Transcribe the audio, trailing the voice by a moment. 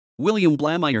William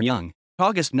Blamire Young,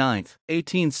 August 9,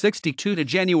 1862 to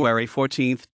January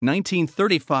 14,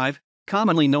 1935,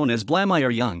 commonly known as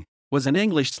Blamire Young, was an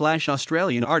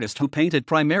English/Australian artist who painted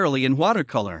primarily in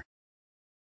watercolour.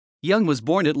 Young was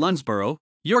born at Lounsborough,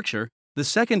 Yorkshire, the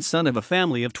second son of a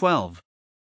family of 12.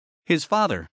 His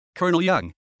father, Colonel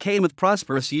Young, came with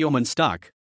prosperous yeoman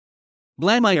stock.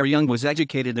 Blamire Young was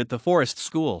educated at the Forest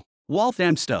School,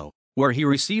 Walthamstow, where he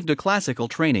received a classical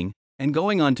training, and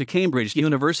going on to Cambridge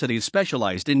University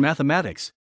specialised in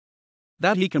mathematics.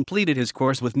 That he completed his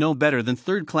course with no better than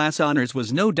third-class honours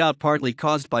was no doubt partly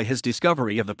caused by his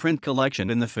discovery of the print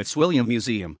collection in the Fitzwilliam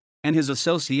Museum, and his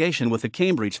association with the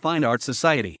Cambridge Fine Arts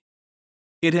Society.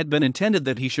 It had been intended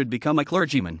that he should become a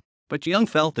clergyman, but Young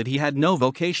felt that he had no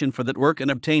vocation for that work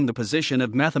and obtained the position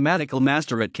of mathematical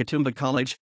master at Katoomba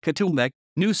College, Katoomba,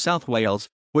 New South Wales,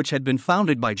 which had been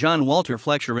founded by John Walter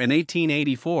Fletcher in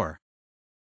 1884.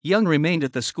 Young remained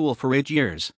at the school for 8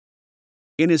 years.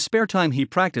 In his spare time he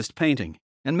practiced painting,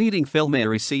 and meeting Phil May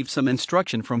received some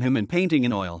instruction from him in painting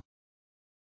in oil.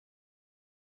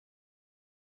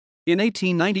 In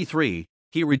 1893,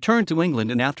 he returned to England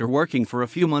and after working for a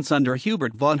few months under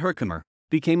Hubert von Herkomer,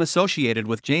 became associated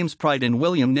with James Pride and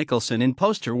William Nicholson in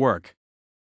poster work.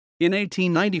 In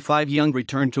 1895 Young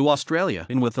returned to Australia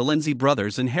and with the Lindsay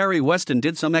brothers and Harry Weston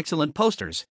did some excellent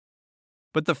posters.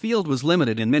 But the field was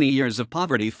limited and many years of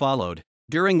poverty followed,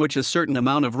 during which a certain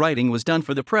amount of writing was done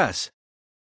for the press.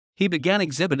 He began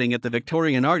exhibiting at the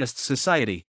Victorian Artists'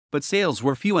 Society, but sales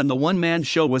were few and the one-man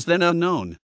show was then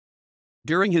unknown.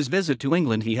 During his visit to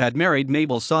England he had married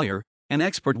Mabel Sawyer, an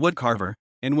expert woodcarver,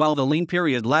 and while the lean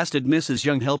period lasted Mrs.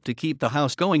 Young helped to keep the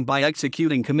house going by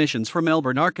executing commissions for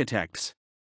Melbourne architects.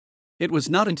 It was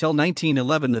not until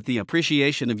 1911 that the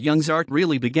appreciation of Young's art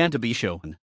really began to be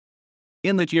shown.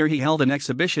 In that year he held an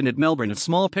exhibition at Melbourne of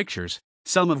small pictures,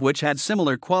 some of which had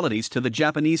similar qualities to the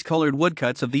Japanese colored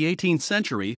woodcuts of the 18th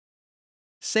century.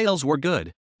 Sales were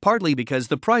good, partly because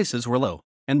the prices were low,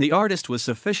 and the artist was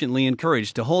sufficiently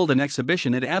encouraged to hold an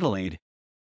exhibition at Adelaide.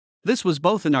 This was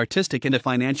both an artistic and a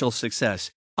financial success.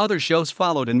 Other shows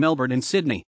followed in Melbourne and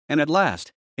Sydney, and at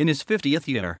last, in his 50th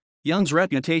year, Young's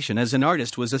reputation as an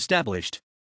artist was established.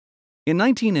 In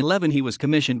 1911 he was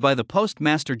commissioned by the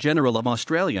Postmaster General of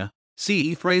Australia,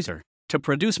 C.E. Fraser, to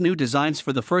produce new designs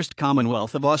for the first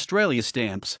Commonwealth of Australia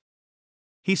stamps.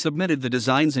 He submitted the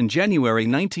designs in January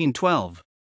 1912.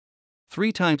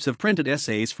 3 types of printed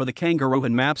essays for the kangaroo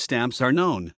and map stamps are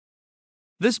known.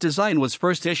 This design was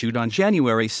first issued on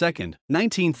January 2,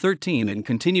 1913 and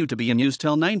continued to be in use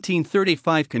till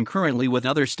 1935 concurrently with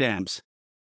other stamps.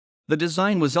 The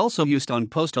design was also used on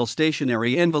postal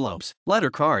stationery envelopes, letter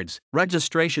cards,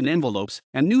 registration envelopes,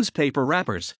 and newspaper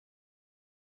wrappers.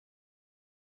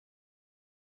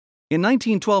 In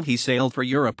 1912 he sailed for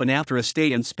Europe and after a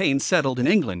stay in Spain settled in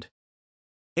England.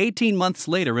 18 months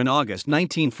later in August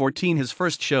 1914 his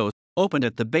first show opened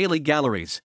at the Bailey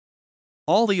Galleries.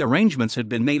 All the arrangements had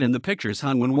been made and the pictures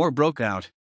hung when war broke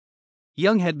out.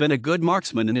 Young had been a good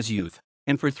marksman in his youth,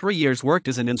 and for 3 years worked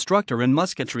as an instructor in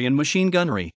musketry and machine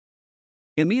gunnery.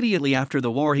 Immediately after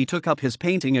the war he took up his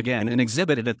painting again and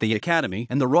exhibited at the Academy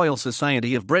and the Royal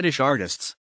Society of British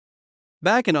Artists.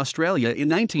 Back in Australia in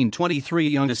 1923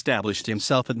 Young established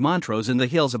himself at Montrose in the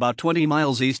hills about 20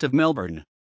 miles east of Melbourne.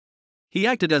 He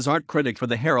acted as art critic for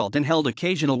the Herald and held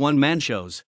occasional one-man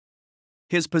shows.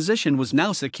 His position was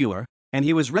now secure, and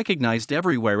he was recognised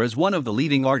everywhere as one of the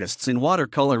leading artists in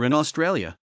watercolour in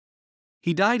Australia.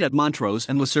 He died at Montrose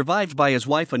and was survived by his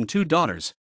wife and 2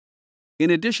 daughters. In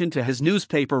addition to his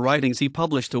newspaper writings he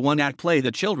published a one-act play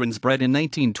The Children's Bread in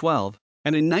 1912,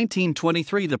 and in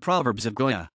 1923 The Proverbs of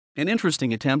Goya, an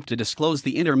interesting attempt to disclose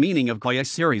the inner meaning of Goya's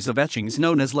series of etchings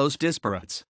known as Los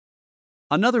Disparates.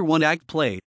 Another one-act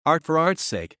play, Art for Art's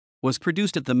Sake, was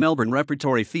produced at the Melbourne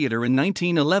Repertory Theatre in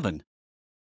 1911.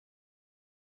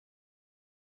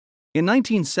 In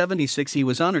 1976 he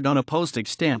was honoured on a postage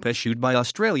stamp issued by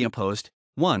Australia Post,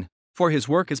 1, for his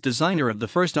work as designer of the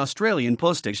first Australian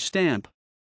postage stamp.